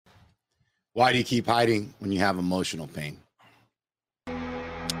Why do you keep hiding when you have emotional pain? And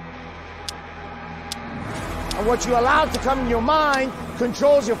what you allow to come in your mind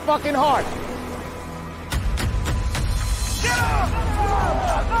controls your fucking heart.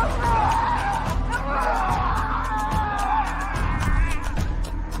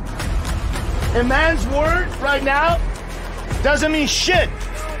 A man's word right now doesn't mean shit.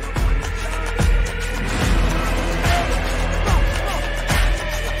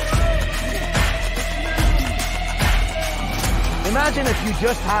 Imagine if you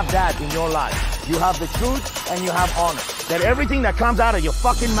just have that in your life. You have the truth and you have honor. That everything that comes out of your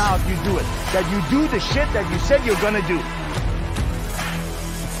fucking mouth, you do it. That you do the shit that you said you're gonna do.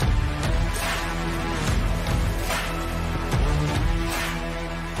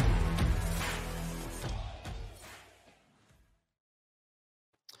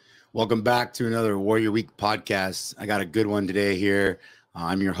 Welcome back to another Warrior Week podcast. I got a good one today here.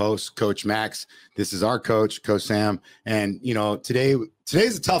 I'm your host, Coach Max. This is our coach, Coach Sam. And, you know,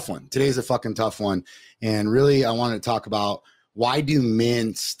 today's a tough one. Today's a fucking tough one. And really, I want to talk about why do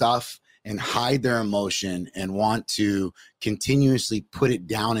men stuff and hide their emotion and want to continuously put it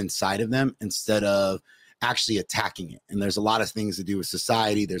down inside of them instead of actually attacking it. And there's a lot of things to do with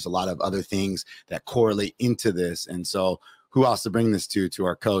society. There's a lot of other things that correlate into this. And so who else to bring this to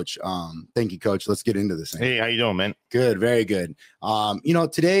our coach? Thank you, Coach. Let's get into this thing. Hey, how you doing, man? Good, very good. You know,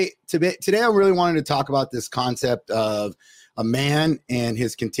 today I really wanted to talk about this concept of a man and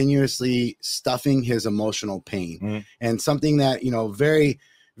his continuously stuffing his emotional pain. And something that, you know, very,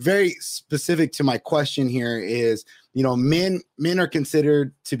 very specific to my question here is, you know, men are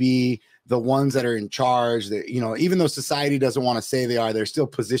considered to be the ones that are in charge. That, you know, even though society doesn't want to say they are, they're still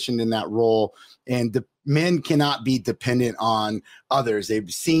positioned in that role. And the men cannot be dependent on others. They're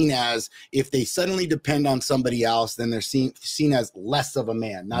seen as, if they suddenly depend on somebody else, then they're seen as less of a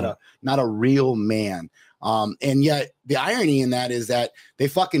man, not a real man. And yet the irony in that is that they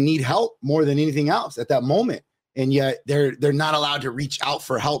fucking need help more than anything else at that moment. And yet they're not allowed to reach out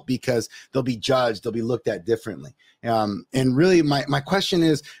for help because they'll be judged, they'll be looked at differently. And really my question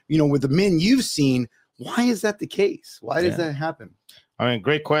is, you know, with the men you've seen, why is that the case? Why does that happen? I mean,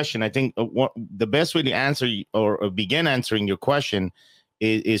 great question. I think the best way to answer or begin answering your question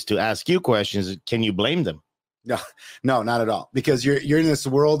is to ask you questions. Can you blame them? No, not at all. Because you're in this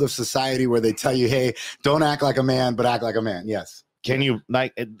world of society where they tell you, hey, don't act like a man, but act like a man. Yes. Can you,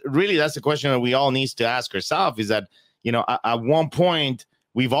 like, really, that's the question that we all need to ask ourselves, is that, you know, at one point,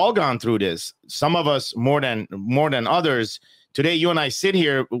 we've all gone through this. Some of us more than others. Today, you and I sit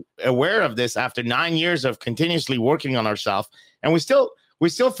here aware of this after 9 years of continuously working on ourselves, and we still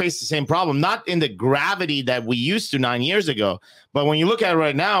face the same problem, not in the gravity that we used to 9 years ago. But when you look at it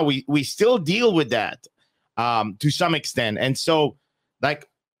right now, we still deal with that to some extent. And so, like,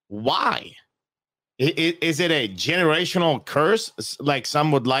 why? Is it a generational curse, like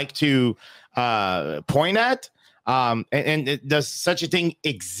some would like to point at? And does such a thing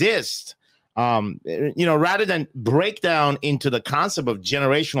exist? You know, rather than break down into the concept of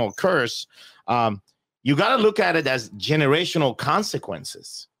generational curse, you got to look at it as generational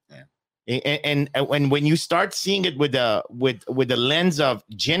consequences. Yeah. And when you start seeing it with the lens of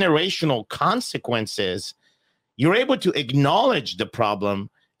generational consequences, you're able to acknowledge the problem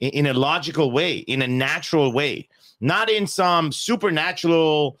in a logical way, in a natural way, not in some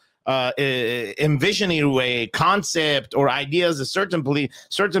supernatural envisioning way, concept or ideas that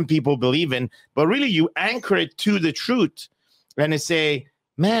certain people believe in, but really you anchor it to the truth and say,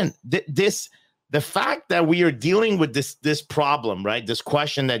 man, the fact that we are dealing with this problem, right? This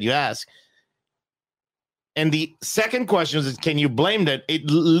question that you ask. And the second question is, can you blame that? It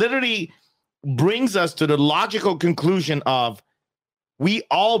literally brings us to the logical conclusion of, we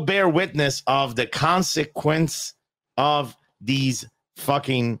all bear witness of the consequence of these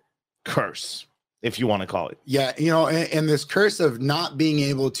fucking curse, if you want to call it. Yeah, you know, and this curse of not being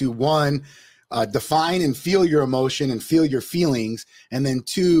able to, one, define and feel your emotion and feel your feelings, and then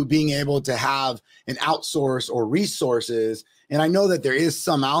two, being able to have an outsource or resources. And I know that there is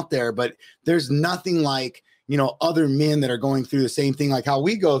some out there, but there's nothing like, you know, other men that are going through the same thing like how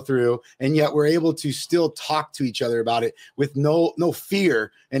we go through, and yet we're able to still talk to each other about it with no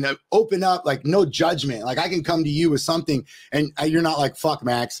fear and open up, like no judgment. Like I can come to you with something and you're not like, fuck,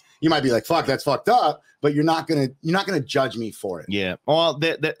 Max. You might be like, fuck, that's fucked up, but you're not gonna judge me for it. Yeah. Well,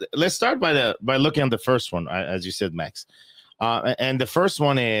 let's start by looking at the first one, as you said, Max. And the first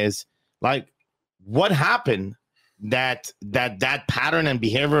one is like, what happened that pattern and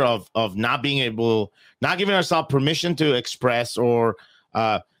behavior of not giving ourselves permission to express, or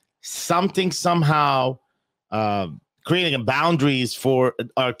something somehow creating boundaries for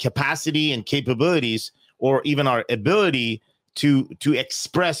our capacity and capabilities, or even our ability to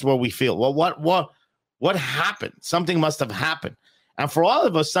express what we feel. Well, what happened? Something must have happened. And for all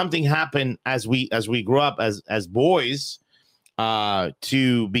of us, something happened as we grew up as boys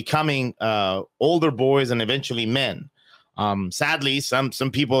to becoming older boys and eventually men. Sadly,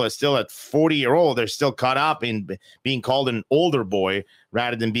 some people are still at 40-year-old. They're still caught up in being called an older boy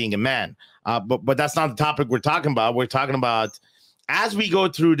rather than being a man. But that's not the topic we're talking about. We're talking about as we go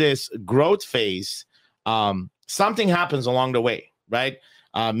through this growth phase, something happens along the way, right?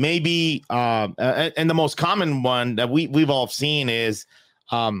 Maybe and the most common one that we've all seen is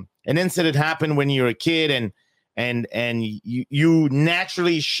an incident happened when you're a kid, and you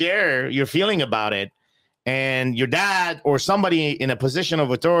naturally share your feeling about it, and your dad or somebody in a position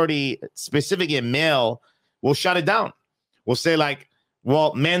of authority, specifically a male, will shut it down. Will say like,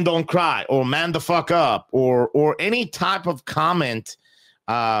 well, men don't cry, or man the fuck up, or any type of comment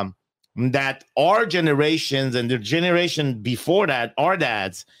that our generations and the generation before that, our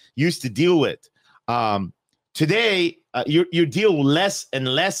dads, used to deal with. Today, you deal less and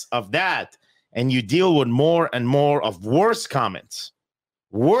less of that, and you deal with more and more of worse comments,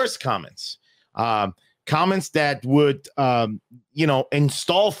 comments that would,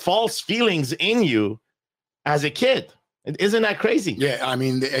 install false feelings in you as a kid. Isn't that crazy? Yeah, I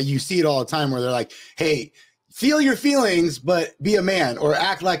mean, you see it all the time where they're like, hey, feel your feelings, but be a man, or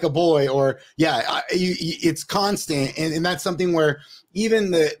act like a boy, or it's constant. And that's something where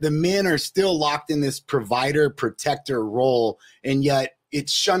even the men are still locked in this provider protector role. And yet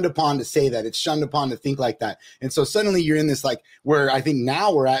it's shunned upon to say that. It's shunned upon to think like that. And so suddenly you're in this, like, where I think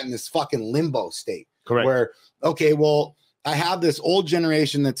now we're at in this fucking limbo state. Correct. Where, okay, well, I have this old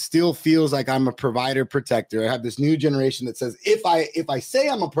generation that still feels like I'm a provider protector. I have this new generation that says, if I say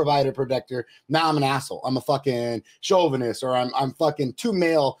I'm a provider protector, now I'm an asshole. I'm a fucking chauvinist, or I'm fucking too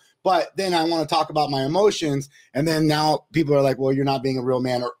male. But then I want to talk about my emotions. And then now people are like, well, you're not being a real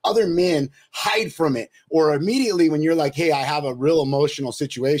man. Or other men hide from it. Or immediately when you're like, hey, I have a real emotional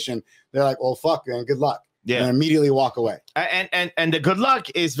situation, they're like, well, fuck, man, good luck. Yeah. And immediately walk away. And the good luck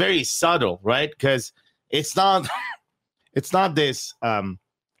is very subtle, right? Because it's not this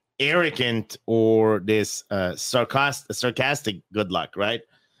arrogant or this sarcastic good luck, right?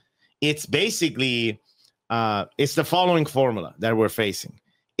 It's basically it's the following formula that we're facing.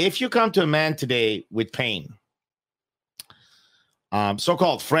 If you come to a man today with pain,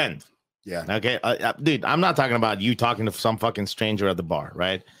 so-called friend, yeah, okay, dude, I'm not talking about you talking to some fucking stranger at the bar,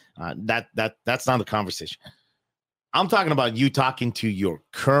 right? That's not the conversation. I'm talking about you talking to your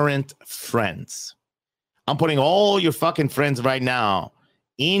current friends. I'm putting all your fucking friends right now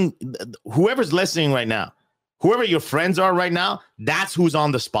in whoever's listening right now, whoever your friends are right now, that's who's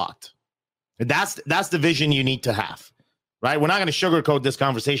on the spot. That's the vision you need to have, right? We're not going to sugarcoat this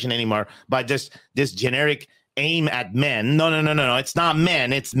conversation anymore by just this generic aim at men. No. It's not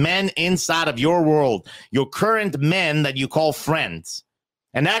men. It's men inside of your world, your current men that you call friends.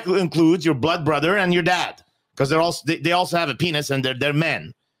 And that includes your blood brother and your dad, because they also have a penis and they're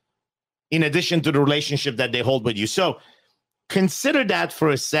men, in addition to the relationship that they hold with you. So consider that for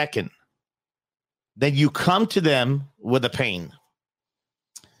a second, that you come to them with a pain.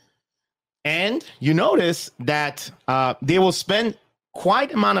 And you notice that they will spend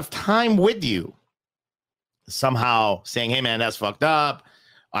quite amount of time with you, somehow saying, hey, man, that's fucked up.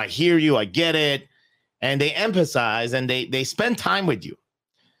 I hear you. I get it. And they emphasize and they spend time with you.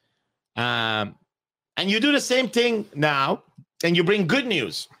 And you do the same thing now, and you bring good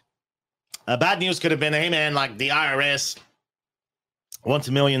news. Bad news could have been, hey, man, like the IRS wants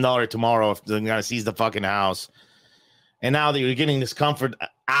 $1 million tomorrow if they're going to seize the fucking house. And now that you're getting this comfort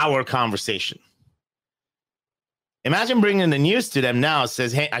hour conversation. Imagine bringing the news to them now. It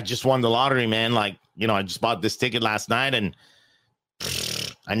says, hey, I just won the lottery, man. Like, I just bought this ticket last night, and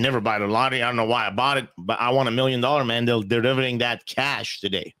I never buy the lottery. I don't know why I bought it, but I won $1 million, man. They're delivering that cash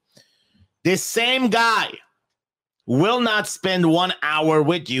today. This same guy will not spend 1 hour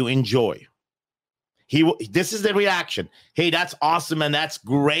with you in joy. This is the reaction. Hey, that's awesome, and that's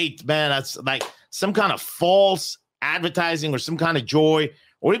great, man. That's like some kind of false advertising or some kind of joy,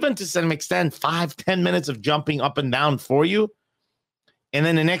 or even to some extent 5-10 minutes of jumping up and down for you. And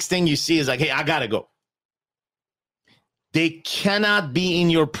then the next thing you see is like, hey, I gotta go. They cannot be in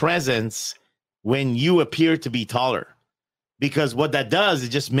your presence when you appear to be taller, because what that does is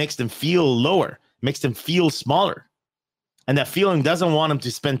just makes them feel lower, makes them feel smaller. And that feeling doesn't want them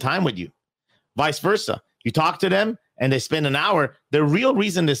to spend time with you. Vice versa. You talk to them and they spend an hour. The real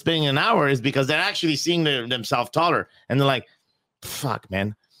reason they're spending an hour is because they're actually seeing themselves taller. And they're like, fuck,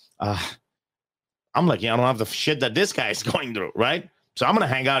 man. I'm like, yeah, I don't have the shit that this guy is going through, right? So I'm going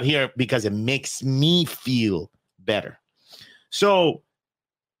to hang out here because it makes me feel better. So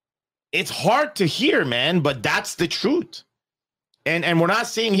it's hard to hear, man, but that's the truth. And we're not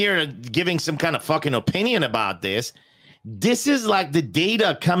sitting here giving some kind of fucking opinion about this. This is like the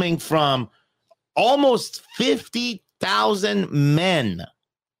data coming from almost 50,000 men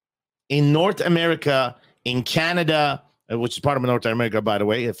in North America, in Canada, which is part of North America, by the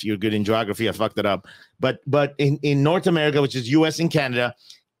way. If you're good in geography, I fucked it up. But in North America, which is US and Canada,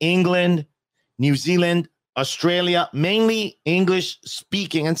 England, New Zealand, Australia, mainly English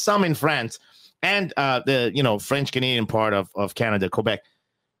speaking, and some in France, and the French Canadian part of Canada, Quebec,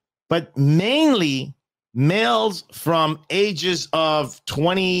 but mainly males from ages of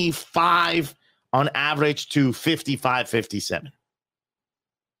 25 on average to 55, 57.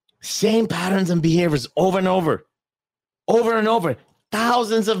 Same patterns and behaviors over and over and over.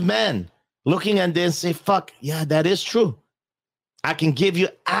 Thousands of men looking at this and say, fuck, yeah, that is true. I can give you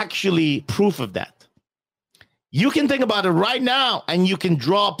actually proof of that. You can think about it right now, and you can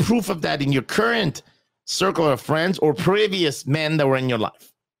draw proof of that in your current circle of friends or previous men that were in your life.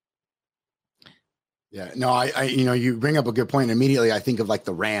 Yeah, no, I you bring up a good point. Immediately, I think of like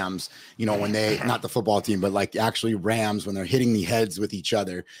the Rams, when they, not the football team, but like actually Rams, when they're hitting the heads with each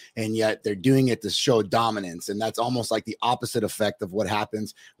other, and yet they're doing it to show dominance. And that's almost like the opposite effect of what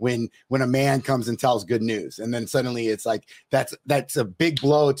happens when a man comes and tells good news. And then suddenly it's like, that's a big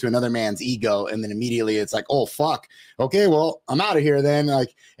blow to another man's ego. And then immediately it's like, oh, fuck. Okay, well, I'm out of here then.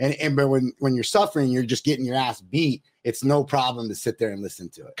 Like, but when you're suffering, you're just getting your ass beat. It's no problem to sit there and listen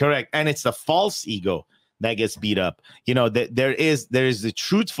to it. Correct. And it's the false ego that gets beat up. There is the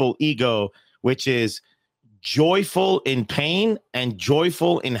truthful ego, which is joyful in pain and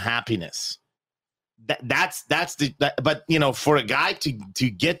joyful in happiness. But for a guy to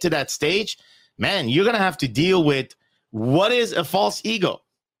get to that stage, man, you're going to have to deal with what is a false ego.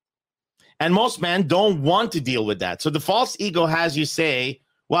 And most men don't want to deal with that. So the false ego has you say,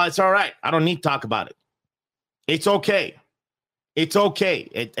 well, it's all right. I don't need to talk about it. It's okay. It's okay.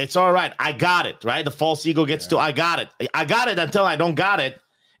 It's all right. I got it, right? The false ego gets to, I got it. I got it until I don't got it.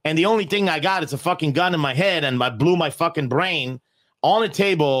 And the only thing I got is a fucking gun in my head, and I blew my fucking brain on the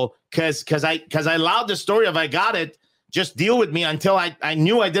table because I allowed the story of I got it just deal with me until I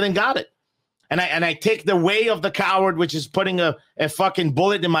knew I didn't got it. And I take the way of the coward, which is putting a fucking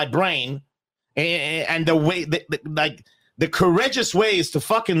bullet in my brain, and the way, the courageous way is to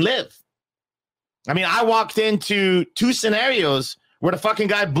fucking live. I mean, I walked into 2 scenarios where the fucking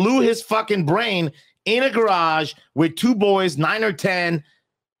guy blew his fucking brain in a garage with 2 boys, 9 or 10,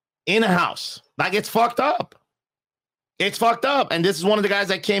 in a house. Like, it's fucked up. It's fucked up. And this is one of the guys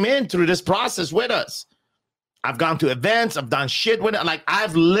that came in through this process with us. I've gone to events. I've done shit with it. Like,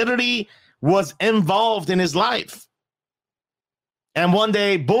 I've literally was involved in his life. And one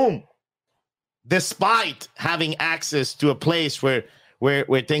day, boom, despite having access to a place where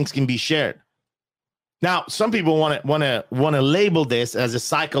things can be shared. Now, some people want to label this as a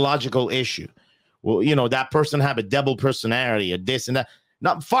psychological issue. Well, that person have a double personality or this and that.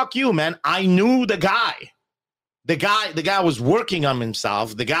 No, fuck you, man. I knew the guy. The guy was working on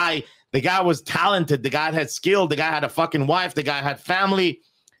himself. The guy was talented. The guy had skill. The guy had a fucking wife. The guy had family.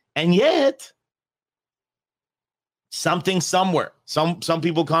 And yet, something somewhere. Some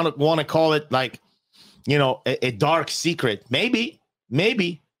people kind of want to call it like, a dark secret. Maybe.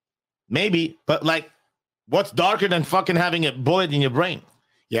 But like, what's darker than fucking having a bullet in your brain?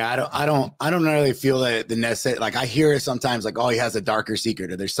 Yeah, I don't really feel that the necessary. Like, I hear it sometimes, like, oh, he has a darker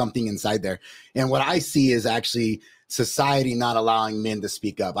secret, or there's something inside there. And what I see is actually society not allowing men to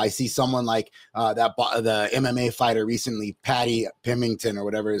speak up. I see someone like the MMA fighter recently, Patty Pemington, or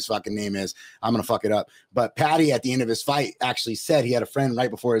whatever his fucking name is. I'm gonna fuck it up. But Patty, at the end of his fight, actually said he had a friend right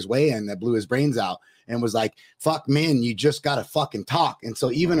before his weigh-in that blew his brains out. And was like, fuck, man, you just got to fucking talk. And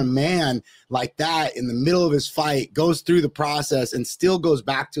so even a man like that in the middle of his fight goes through the process and still goes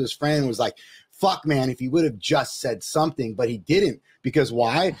back to his friend and was like, fuck, man, if he would have just said something, but he didn't. Because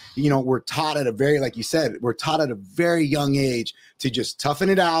why? We're taught at a very, like you said, we're taught at a very young age to just toughen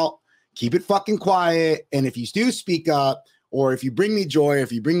it out, keep it fucking quiet. And if you do speak up, or if you bring me joy,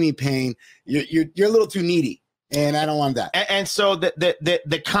 if you bring me pain, you're a little too needy. And I don't want that. And so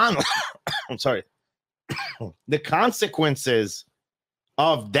I'm sorry. The consequences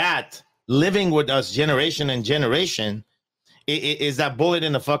of that living with us generation and generation is that bullet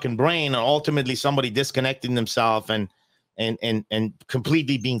in the fucking brain, and ultimately somebody disconnecting themselves and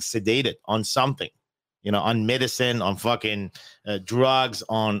completely being sedated on something, on medicine, on fucking drugs,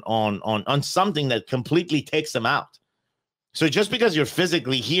 on something that completely takes them out. So just because you're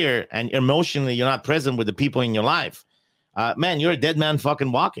physically here and emotionally you're not present with the people in your life, man, you're a dead man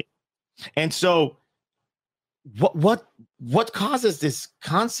fucking walking. And so what causes this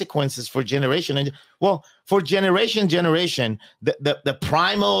consequences for generation? And well, for generation, the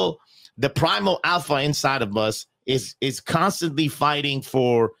primal alpha inside of us is constantly fighting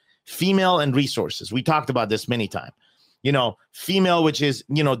for female and resources. We talked about this many times. You know, female, which is,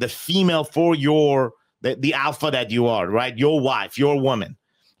 you know, the female for the alpha that you are, right? Your wife, your woman,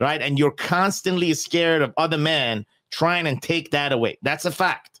 right? And you're constantly scared of other men trying and take that away. That's a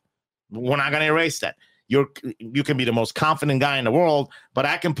fact. We're not going to erase that. You can be the most confident guy in the world, but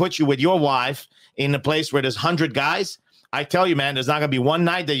I can put you with your wife in a place where there's 100 guys. I tell you, man, there's not going to be one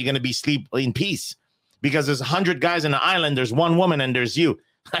night that you're going to be sleep in peace, because there's 100 guys in the island. There's one woman and there's you.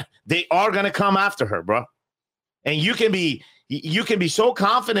 They are going to come after her, bro. And you can be so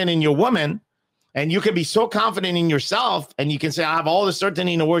confident in your woman, and you can be so confident in yourself, and you can say, I have all the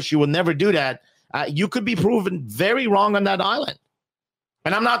certainty in the world she will never do that. You could be proven very wrong on that island.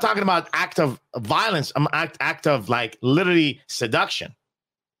 And I'm not talking about act of violence. I'm act of like literally seduction.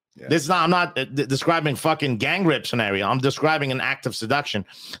 Yeah. I'm not describing fucking gang rape scenario. I'm describing an act of seduction.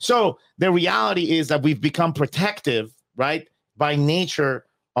 So the reality is that we've become protective, right, by nature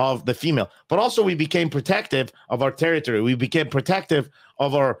of the female, but also we became protective of our territory. We became protective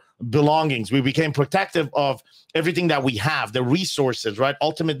of our belongings. We became protective of everything that we have, the resources, right?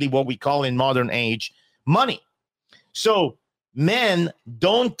 Ultimately, what we call in modern age, money. So men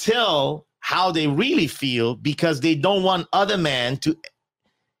don't tell how they really feel because they don't want other men to,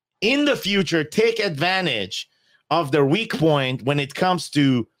 in the future, take advantage of their weak point when it comes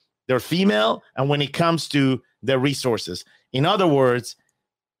to their female and when it comes to their resources. In other words,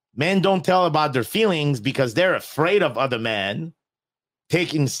 men don't tell about their feelings because they're afraid of other men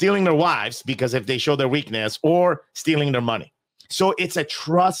stealing their wives, because if they show their weakness, or stealing their money. So it's a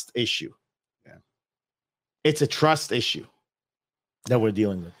trust issue. Yeah. It's a trust issue that we're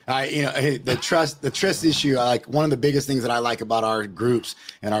dealing with. The trust issue, like one of the biggest things that I like about our groups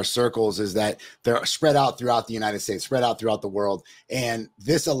and our circles is that they're spread out throughout the United States, spread out throughout the world. And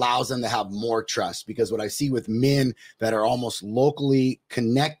this allows them to have more trust, because what I see with men that are almost locally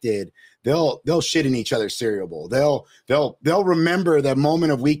connected, they'll shit in each other's cereal bowl. They'll remember the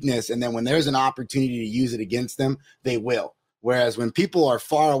moment of weakness. And then when there's an opportunity to use it against them, they will. Whereas when people are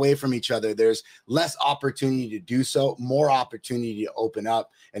far away from each other, there's less opportunity to do so, more opportunity to open up,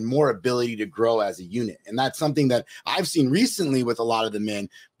 and more ability to grow as a unit. And that's something that I've seen recently with a lot of the men,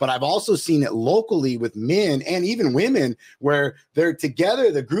 but I've also seen it locally with men and even women, where they're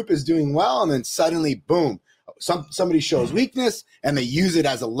together, the group is doing well, and then suddenly, boom, somebody shows weakness and they use it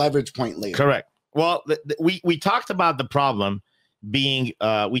as a leverage point later. Correct. Well, we talked about the problem being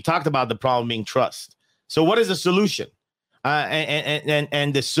trust. So what is the solution?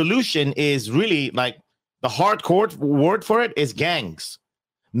 And the solution is really, like, the hardcore word for it is gangs.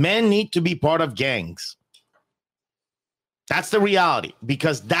 Men need to be part of gangs. That's the reality,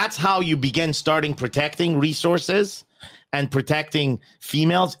 because that's how you begin starting protecting resources and protecting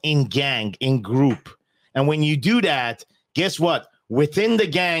females in gang, in group. And when you do that, guess what? Within the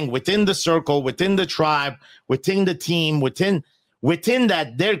gang, within the circle, within the tribe, within the team, within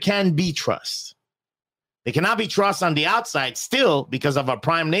that, there can be trust. They cannot be trust on the outside still because of our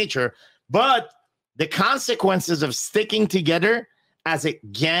prime nature, but the consequences of sticking together as a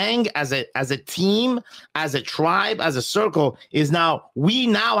gang, as a team, as a tribe, as a circle is we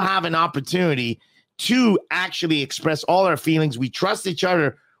now have an opportunity to actually express all our feelings. We trust each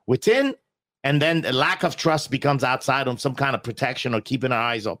other within, and then the lack of trust becomes outside on some kind of protection or keeping our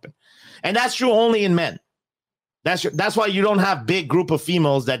eyes open. And that's true only in men. That's why you don't have big group of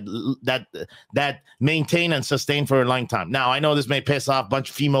females that maintain and sustain for a long time. Now, I know this may piss off a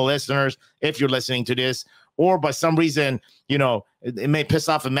bunch of female listeners if you're listening to this, or by some reason, it may piss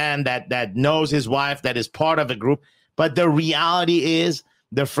off a man that knows his wife, that is part of a group. But the reality is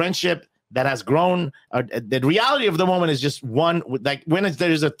the friendship that has grown. The reality of the woman is just one. Like when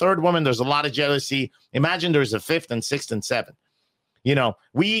there's a third woman, there's a lot of jealousy. Imagine there's a fifth and sixth and seventh.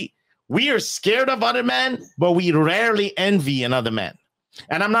 We are scared of other men, but we rarely envy another man.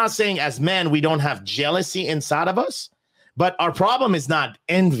 And I'm not saying as men we don't have jealousy inside of us, but our problem is not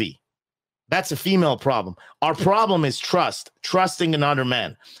envy. That's a female problem. Our problem is trusting another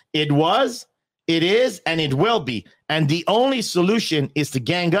man. It was, it is, and it will be. And the only solution is to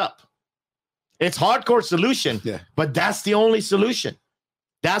gang up. It's hardcore solution, but that's the only solution.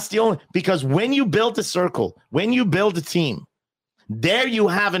 Because when you build a circle, when you build a team, there you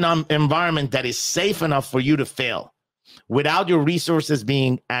have an environment that is safe enough for you to fail without your resources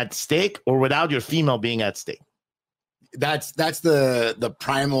being at stake or without your female being at stake. that's the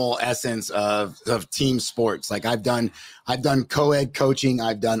primal essence of team sports. Like I've done co-ed coaching,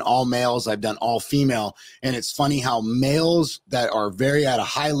 I've done all males, I've done all female, and it's funny how males that are very at a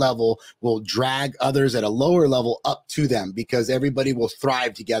high level will drag others at a lower level up to them because everybody will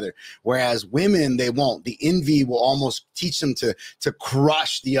thrive together. Whereas women, they won't. The envy will almost teach them to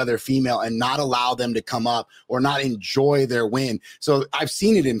crush the other female and not allow them to come up or not enjoy their win. So I've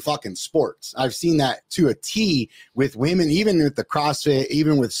seen it in fucking sports. I've seen that to a T with women, even with the CrossFit,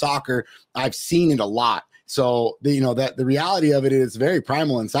 even with soccer. I've seen it a lot. So that the reality of it is very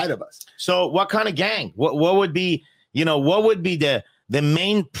primal inside of us. So what kind of gang? What would be, what would be the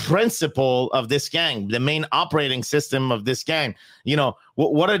main principle of this gang, the main operating system of this gang?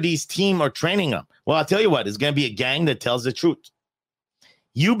 What are these team or training them? Well, I'll tell you what, it's going to be a gang that tells the truth.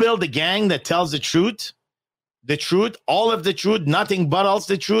 You build a gang that tells the truth, all of the truth, nothing but else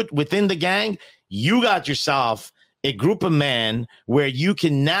the truth within the gang. You got yourself a group of men where you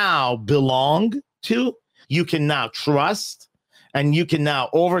can now belong to, you can now trust, and you can now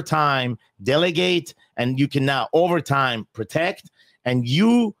over time delegate, and you can now over time protect, and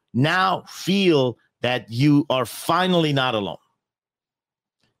you now feel that you are finally not alone.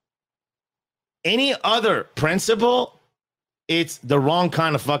 Any other principle, it's the wrong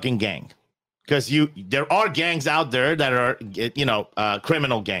kind of fucking gang. Because there are gangs out there that are,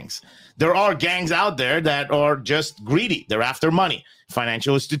 criminal gangs. There are gangs out there that are just greedy. They're after money,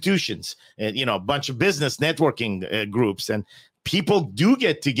 financial institutions, a bunch of business networking groups. And people do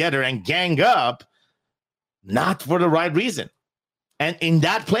get together and gang up, not for the right reason. And in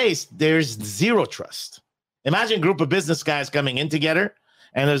that place, there's zero trust. Imagine a group of business guys coming in together,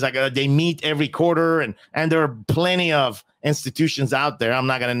 and there's they meet every quarter, and there are plenty of institutions out there. I'm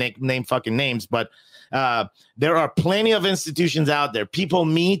not going to name fucking names, but there are plenty of institutions out there. People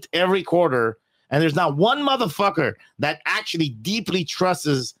meet every quarter, and there's not one motherfucker that actually deeply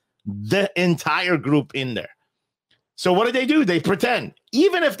trusts the entire group in there. So what do? They pretend.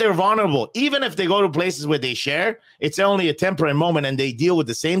 Even if they're vulnerable, even if they go to places where they share, it's only a temporary moment, and they deal with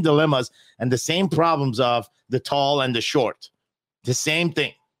the same dilemmas and the same problems of the tall and the short. The same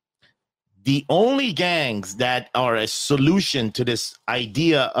thing. The only gangs that are a solution to this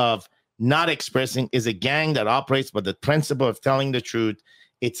idea of not expressing is a gang that operates by the principle of telling the truth.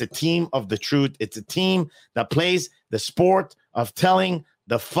 It's a team of the truth. It's a team that plays the sport of telling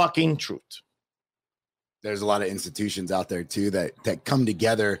the fucking truth. There's a lot of institutions out there too that come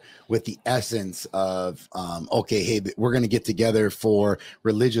together with the essence of, okay, hey, we're going to get together for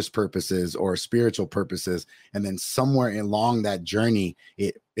religious purposes or spiritual purposes. And then somewhere along that journey,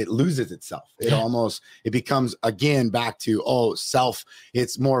 it loses itself. It becomes again back to, self.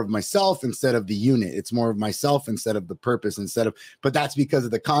 It's more of myself instead of the unit. It's more of myself instead of the purpose but that's because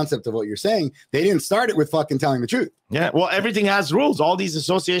of the concept of what you're saying. They didn't start it with fucking telling the truth. Yeah. Well, everything has rules. All these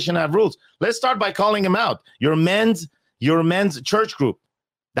associations have rules. Let's start by calling them out. Your men's church group.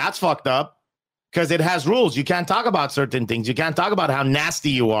 That's fucked up because it has rules. You can't talk about certain things. You can't talk about how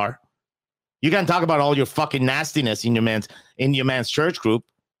nasty you are. You can't talk about all your fucking nastiness in your man's church group.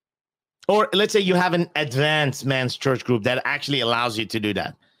 Or let's say you have an advanced men's church group that actually allows you to do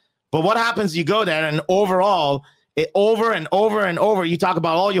that. But what happens? You go there and overall, over and over and over, you talk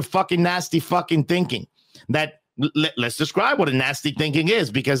about all your fucking nasty fucking thinking. Let's describe what a nasty thinking is,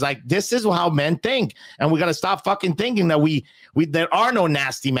 because this is how men think, and we got to stop fucking thinking that we there are no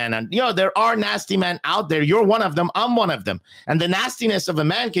nasty men, and there are nasty men out there. You're one of them. I'm one of them, and the nastiness of a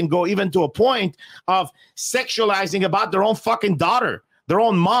man can go even to a point of sexualizing about their own fucking daughter, their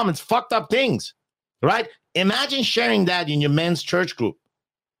own mom. It's fucked up things, right? Imagine sharing that in your men's church group.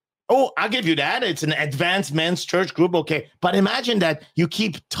 Oh, I'll give you that. It's an advanced men's church group, okay, but imagine that you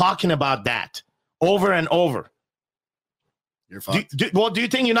keep talking about that over and over. You're fucked. Do you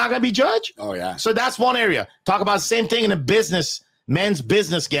think you're not going to be judged? Oh, yeah. So that's one area. Talk about the same thing in a men's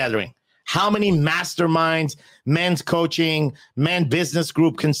business gathering. How many masterminds, men's coaching, men business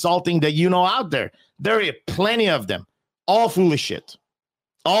group consulting that out there? There are plenty of them. All foolish shit.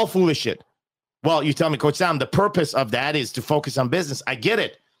 All foolish shit. Well, you tell me, Coach Sam, the purpose of that is to focus on business. I get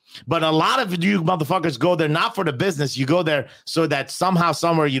it. But a lot of you motherfuckers go there not for the business. You go there so that somehow,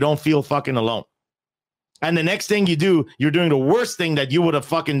 somewhere, you don't feel fucking alone. And the next thing you do, you're doing the worst thing that you would have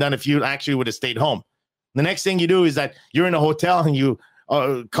fucking done if you actually would have stayed home. The next thing you do is that you're in a hotel and you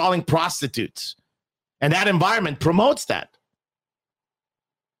are calling prostitutes. And that environment promotes that.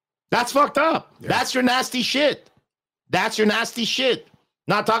 That's fucked up. Yeah. That's your nasty shit. That's your nasty shit.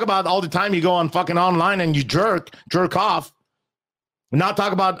 Not talk about all the time you go on fucking online and you jerk off. Not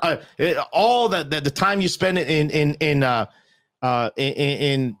talk about all the time you spend in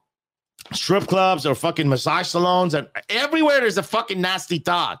strip clubs or fucking massage salons, and everywhere there's a fucking nasty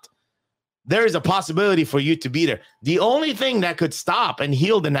thought, there is a possibility for you to be there. The only thing that could stop and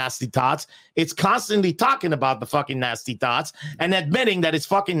heal the nasty thoughts, it's constantly talking about the fucking nasty thoughts and admitting that it's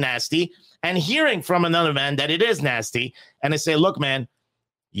fucking nasty and hearing from another man that it is nasty. And they say, look, man,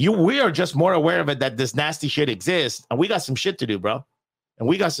 we are just more aware of it, that this nasty shit exists, and we got some shit to do, bro. And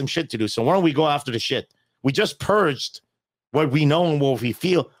we got some shit to do. So why don't we go after the shit? We just purged what we know and what we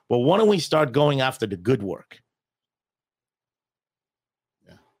feel. Well, why don't we start going after the good work?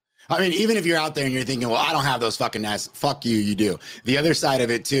 Yeah. I mean, even if you're out there and you're thinking, well, I don't have those fucking nasty, fuck you, you do. The other side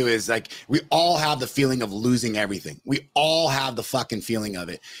of it too is like, we all have the feeling of losing everything. We all have the fucking feeling of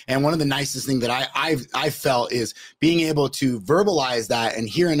it. And one of the nicest things that I felt is being able to verbalize that and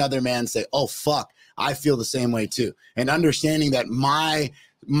hear another man say, oh, fuck, I feel the same way too. And understanding that my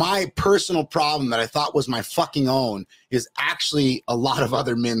personal problem that I thought was my fucking own is actually a lot of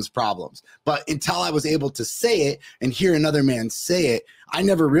other men's problems. But until I was able to say it and hear another man say it, I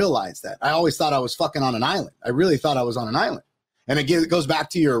never realized that. I always thought I was fucking on an island. I really thought I was on an island. And again, it goes back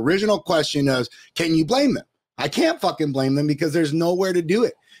to your original question of, can you blame them? I can't fucking blame them because there's nowhere to do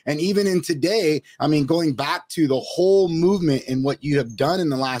it. And even in today, I mean, going back to the whole movement and what you have done in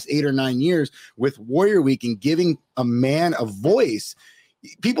the last 8 or 9 years with Warrior Week and giving a man a voice,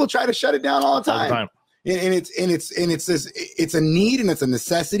 people try to shut it down all the time. And it's a need and it's a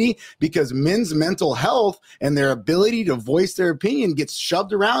necessity because men's mental health and their ability to voice their opinion gets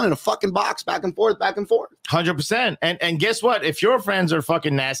shoved around in a fucking box back and forth. 100%. And guess what? If your friends are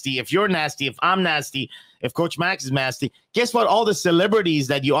fucking nasty, if you're nasty, if I'm nasty, if Coach Max is nasty, guess what? All the celebrities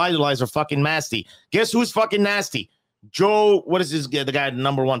that you idolize are fucking nasty. Guess who's fucking nasty? Joe, what is this guy, the guy,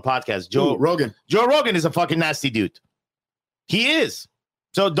 #1 podcast? Joe Rogan. Joe Rogan is a fucking nasty dude. He is.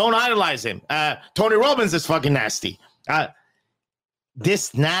 So don't idolize him. Tony Robbins is fucking nasty.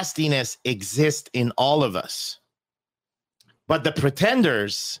 This nastiness exists in all of us. But the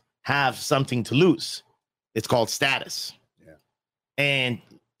pretenders have something to lose. It's called status. Yeah.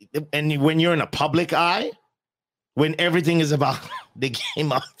 And when you're in a public eye, when everything is about the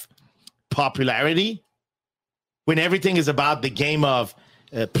game of popularity, when everything is about the game of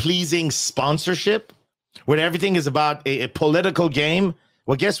pleasing sponsorship, when everything is about a political game,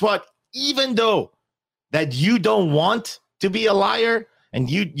 well, guess what? Even though that you don't want to be a liar and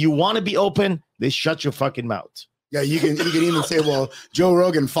you want to be open, they shut your fucking mouth. Yeah, you can even say, well, Joe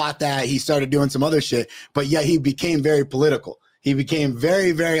Rogan fought that. He started doing some other shit, but yeah, he became very political. He became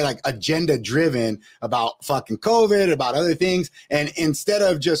very, very like agenda driven about fucking COVID, about other things. And instead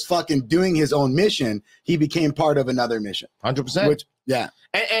of just fucking doing his own mission, he became part of another mission. 100%. Which, yeah.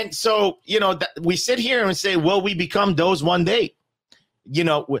 And so, you know, we sit here and say, will we become those one day? You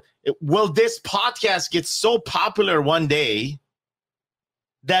know, will this podcast get so popular one day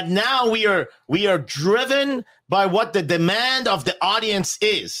that now we are driven by what the demand of the audience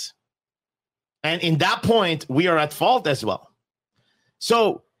is? And in that point, we are at fault as well.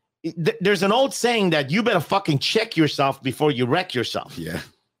 So there's an old saying that you better fucking check yourself before you wreck yourself. Yeah.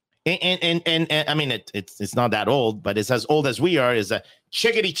 And I mean, it's not that old, but it's as old as we are, is a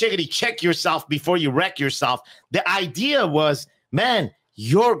chickadee, check yourself before you wreck yourself. The idea was, man,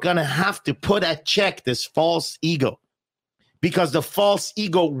 you're going to have to put at check this false ego, because the false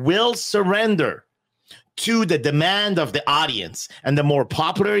ego will surrender to the demand of the audience. And the more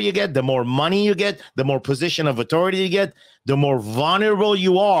popular you get, the more money you get, the more position of authority you get, the more vulnerable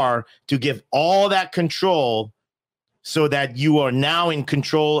you are to give all that control, so that you are now in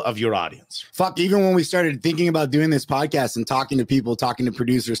control of your audience. Fuck, even when we started thinking about doing this podcast and talking to people, talking to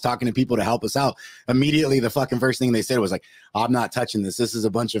producers, talking to people to help us out, immediately the fucking first thing they said was like, I'm not touching this. This is a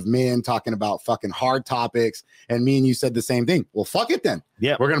bunch of men talking about fucking hard topics. And me and you said the same thing. Well, fuck it then.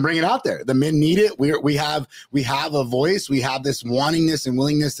 Yeah, we're going to bring it out there. The men need it. We have a voice. We have this wantingness and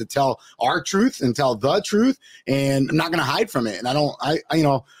willingness to tell our truth and tell the truth. And I'm not going to hide from it. And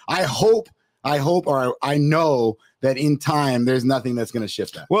I hope, or I know that in time, there's nothing that's going to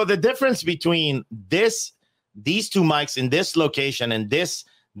shift that. Well, the difference between these two mics in this location and this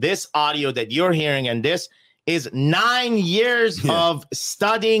audio that you're hearing and this is 9 years of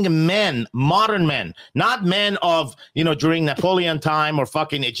studying men, modern men, not men of, during Napoleon time or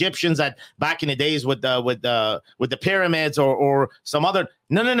fucking Egyptians that back in the days with the pyramids or some other.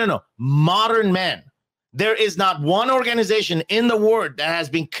 No. Modern men. There is not one organization in the world that has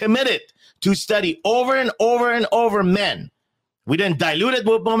been committed to study over and over and over men. We didn't dilute it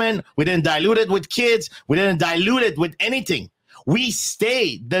with women. We didn't dilute it with kids. We didn't dilute it with anything. We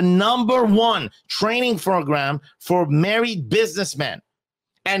stayed the #1 training program for married businessmen.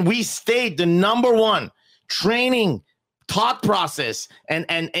 And we stayed the #1 training thought process and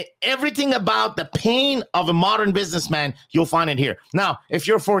everything about the pain of a modern businessman, you'll find it here. Now, if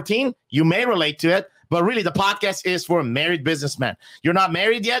you're 14, you may relate to it, but really the podcast is for a married businessman. You're not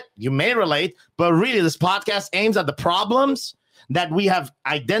married yet, you may relate, but really this podcast aims at the problems that we have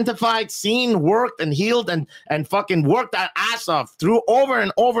identified, seen, worked, and healed, and fucking worked our ass off through over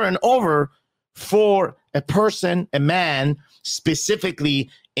and over and over for a person, a man, specifically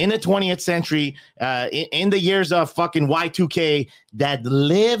in the 20th century, in the years of fucking Y2K, that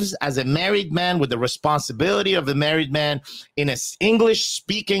lives as a married man with the responsibility of the married man in an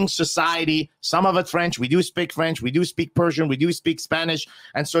English-speaking society. Some of it French. We do speak French. We do speak Persian. We do speak Spanish.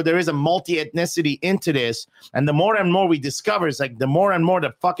 And so there is a multi-ethnicity into this. And the more and more we discover, it's like the more and more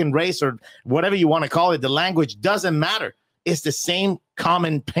the fucking race or whatever you want to call it, the language doesn't matter. It's the same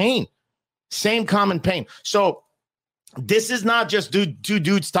common pain. Same common pain. So this is not just two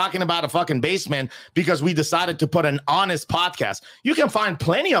dudes talking about a fucking basement because we decided to put an honest podcast. You can find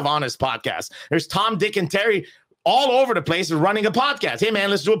plenty of honest podcasts. There's Tom, Dick, and Terry all over the place running a podcast. Hey, man,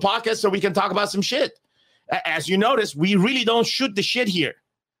 let's do a podcast so we can talk about some shit. As you notice, we really don't shoot the shit here.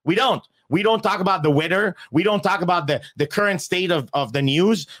 We don't. We don't talk about the weather. We don't talk about the current state of the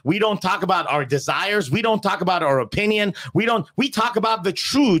news. We don't talk about our desires. We don't talk about our opinion. We talk about the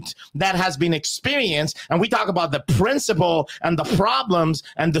truth that has been experienced, and we talk about the principle and the problems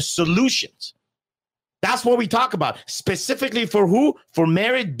and the solutions. That's what we talk about. Specifically for who? For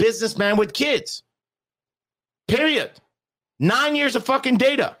married businessmen with kids. Period. 9 years of fucking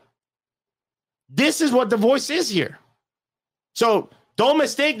data. This is what the voice is here. So don't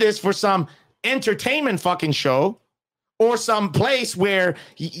mistake this for some entertainment fucking show or some place where,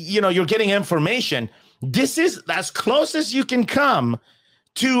 you're getting information. This is as close as you can come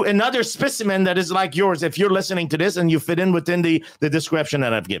to another specimen that is like yours if you're listening to this and you fit in within the description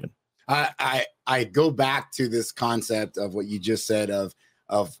that I've given. I go back to this concept of what you just said of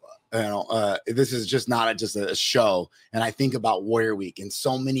this is just not just a show. And I think about Warrior Week and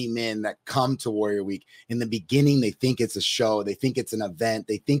so many men that come to Warrior Week in the beginning, they think it's a show. They think it's an event.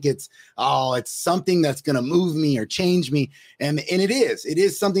 They think it's something that's going to move me or change me. And it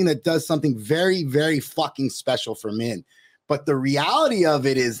is something that does something very, very fucking special for men. But the reality of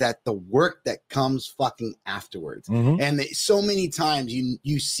it is that the work that comes fucking afterwards. Mm-hmm. And so many times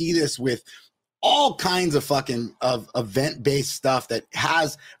you see this with all kinds of fucking event-based stuff that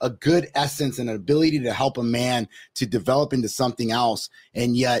has a good essence and an ability to help a man to develop into something else.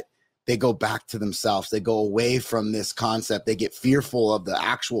 And yet they go back to themselves. They go away from this concept. They get fearful of the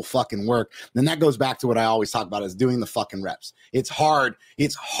actual fucking work. Then that goes back to what I always talk about is doing the fucking reps. It's hard.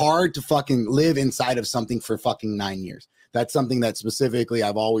 It's hard to fucking live inside of something for fucking 9 years. That's something that specifically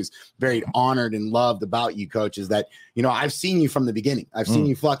I've always very honored and loved about you, Coach, is that, I've seen you from the beginning. I've seen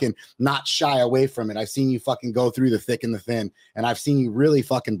you fucking not shy away from it. I've seen you fucking go through the thick and the thin, and I've seen you really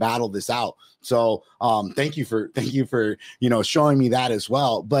fucking battle this out. So thank you for, showing me that as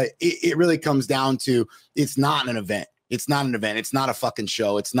well. But it really comes down to, it's not an event. It's not an event. It's not a fucking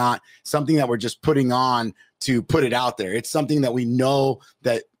show. It's not something that we're just putting on to put it out there. It's something that we know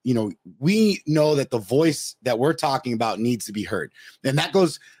that, the voice that we're talking about needs to be heard. And that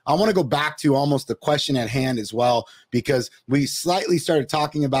goes, I want to go back to almost the question at hand as well, because we slightly started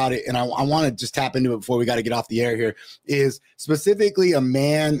talking about it. And I want to just tap into it before we got to get off the air here, is specifically a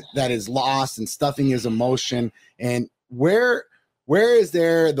man that is lost and stuffing his emotion. And where is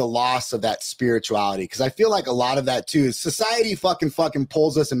there the loss of that spirituality? Because I feel like a lot of that too is society fucking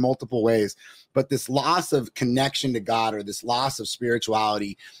pulls us in multiple ways. But this loss of connection to God or this loss of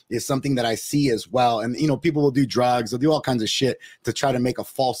spirituality is something that I see as well. And, people will do drugs, they'll do all kinds of shit to try to make a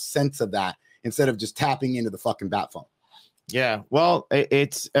false sense of that instead of just tapping into the fucking bat phone. Yeah. Well,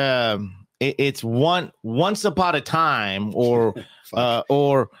 it's once upon a time or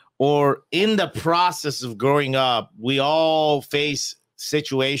in the process of growing up, we all face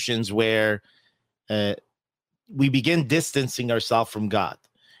situations where we begin distancing ourselves from God.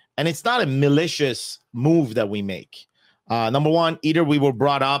 And it's not a malicious move that we make. Number one, either we were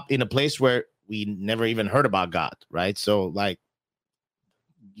brought up in a place where we never even heard about God, right? So, like,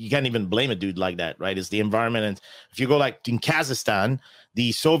 you can't even blame a dude like that, right? It's the environment. And if you go, like, in Kazakhstan,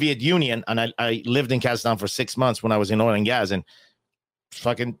 the Soviet Union, and I lived in Kazakhstan for 6 months when I was in oil and gas, and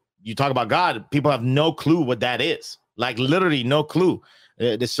fucking, you talk about God, people have no clue what that is. Like, literally no clue.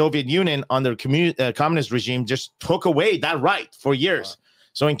 The Soviet Union under communist regime just took away that right for years. Wow.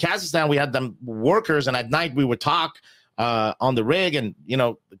 So in Kazakhstan, we had them workers, and at night we would talk on the rig, and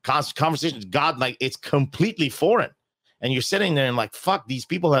conversations. God, like, it's completely foreign, and you're sitting there and like, fuck, these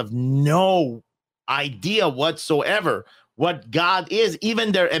people have no idea whatsoever what God is.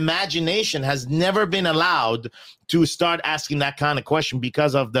 Even their imagination has never been allowed to start asking that kind of question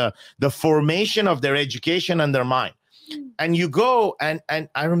because of the formation of their education and their mind. And you go, and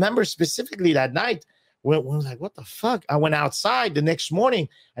I remember specifically that night when I was like, what the fuck? I went outside the next morning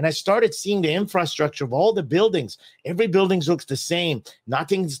and I started seeing the infrastructure of all the buildings. Every building looks the same.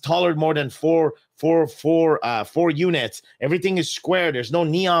 Nothing's taller more than four units. Everything is square. There's no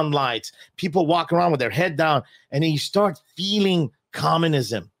neon lights. People walk around with their head down. And then you start feeling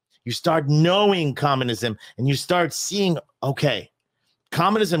communism. You start knowing communism, and you start seeing, okay,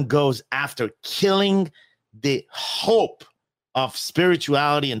 communism goes after killing the hope of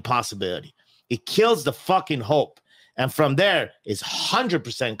spirituality and possibility. It kills the fucking hope. And from there is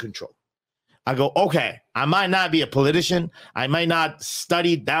 100% control. I go, okay, I might not be a politician. I might not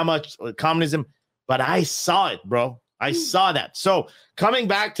study that much communism, but I saw it, bro. I saw that. So coming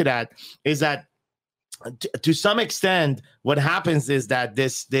back to that is that to some extent, what happens is that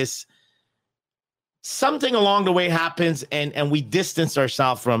this something along the way happens, and we distance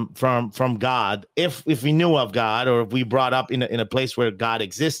ourselves from God, if we knew of God, or if we brought up in a place where God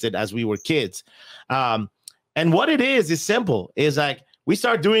existed as we were kids. And what it is simple. Is like we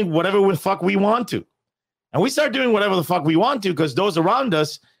start doing whatever the fuck we want to. And we start doing whatever the fuck we want to because those around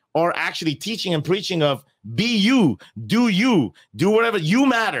us are actually teaching and preaching of be you, do whatever, you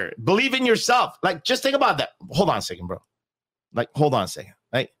matter, believe in yourself. Like, just think about that. Hold on a second, bro. Like, hold on a second.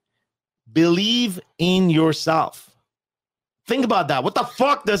 Like, believe in yourself. Think about that. What the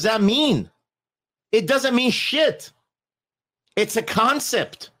fuck does that mean? It doesn't mean shit. It's a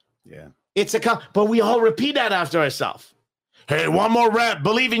concept. Yeah. But we all repeat that after ourselves. Hey, one more rep.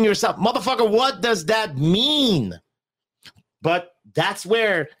 Believe in yourself. Motherfucker, what does that mean? But that's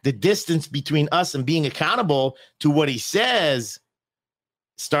where the distance between us and being accountable to what he says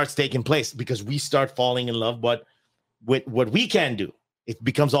starts taking place, because we start falling in love with what we can do. It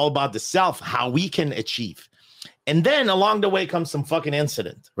becomes all about the self, how we can achieve. And then along the way comes some fucking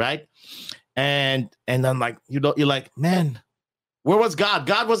incident, right? And then like, you're like, man, where was God?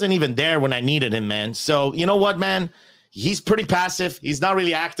 God wasn't even there when I needed him, man. So you know what, man? He's pretty passive. He's not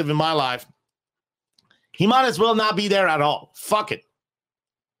really active in my life. He might as well not be there at all. Fuck it.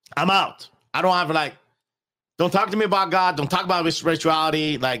 I'm out. I don't have don't talk to me about God. Don't talk about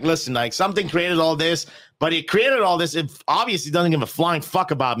spirituality. Like, listen, like something created all this, but it created all this. It obviously doesn't give a flying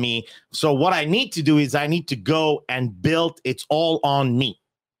fuck about me. So what I need to do is I need to go and build it's all on me.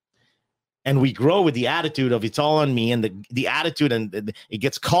 And we grow with the attitude of it's all on me, and the attitude, and it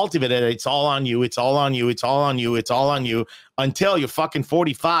gets cultivated. It's all on you. It's all on you. It's all on you. It's all on you until you're fucking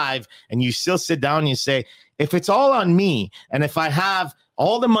 45 and you still sit down and you say, if it's all on me, and if I have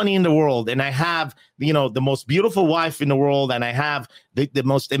all the money in the world, and I have, the most beautiful wife in the world, and I have the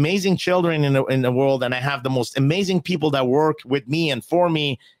most amazing children in the world, and I have the most amazing people that work with me and for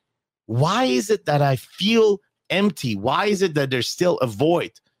me, why is it that I feel empty? Why is it that there's still a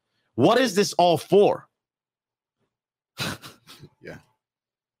void? What is this all for? Yeah.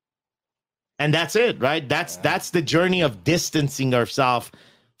 And that's it, right? That's the journey of distancing ourselves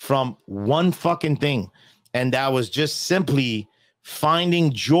from one fucking thing. And that was just simply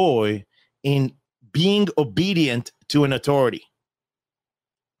finding joy in being obedient to an authority.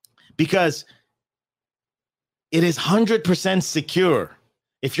 Because it is 100% secure.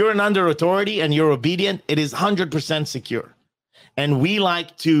 If you're an under authority and you're obedient, it is 100% secure. And we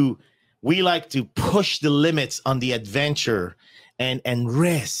like to push the limits on the adventure and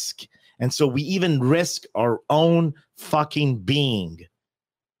risk. And so we even risk our own fucking being.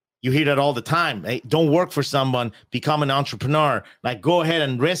 You hear that all the time. Hey, don't work for someone, become an entrepreneur. Like, go ahead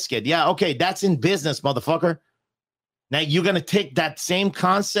and risk it. Yeah, okay, that's in business, motherfucker. Now you're going to take that same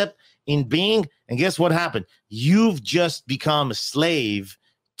concept in being, and guess what happened? You've just become a slave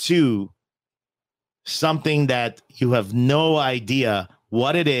to something that you have no idea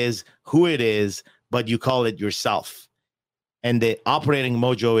what it is, who it is, but you call it yourself. And the operating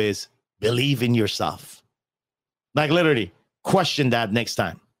mojo is believe in yourself. Like, literally, question that next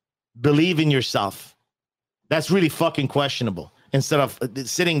time. Believe in yourself. That's really fucking questionable, instead of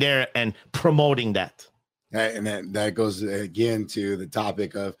sitting there and promoting that. And that goes again to the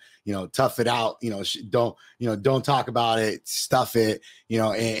topic of, tough it out, don't talk about it, stuff it,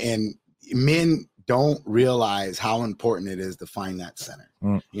 and men don't realize how important it is to find that center,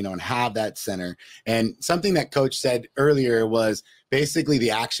 and have that center. And something that Coach said earlier was basically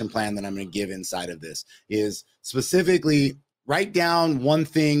the action plan that I'm going to give inside of this is specifically write down one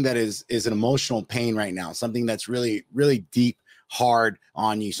thing that is an emotional pain right now, something that's really, really deep, hard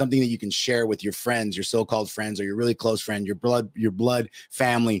on you, something that you can share with your friends, your so-called friends, or your really close friend, your blood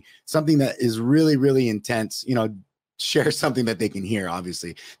family, something that is really, really intense, share something that they can hear,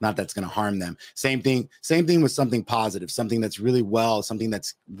 obviously, not that's going to harm them. Same thing with something positive, something that's really something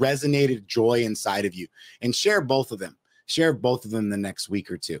that's resonated joy inside of you, and share both of them the next week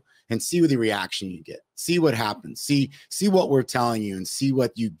or two and see what the reaction you get, see what happens, see what we're telling you and see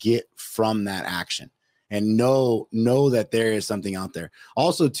what you get from that action. And know that there is something out there.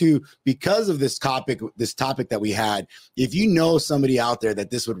 Also, too, because of this topic that we had, if you know somebody out there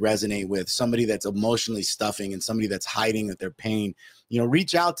that this would resonate with, somebody that's emotionally stuffing and somebody that's hiding that their pain,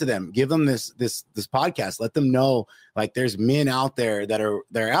 reach out to them, give them this podcast, let them know like there's men out there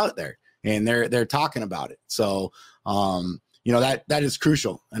they're out there and they're talking about it. So, that is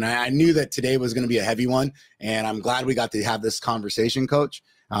crucial. And I knew that today was going to be a heavy one, and I'm glad we got to have this conversation, Coach.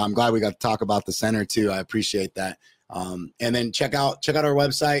 I'm glad we got to talk about the center too. I appreciate that. And then check out our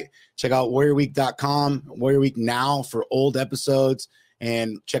website, check out warriorweek.com, Warrior Week Now for old episodes,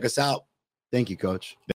 and check us out. Thank you, Coach.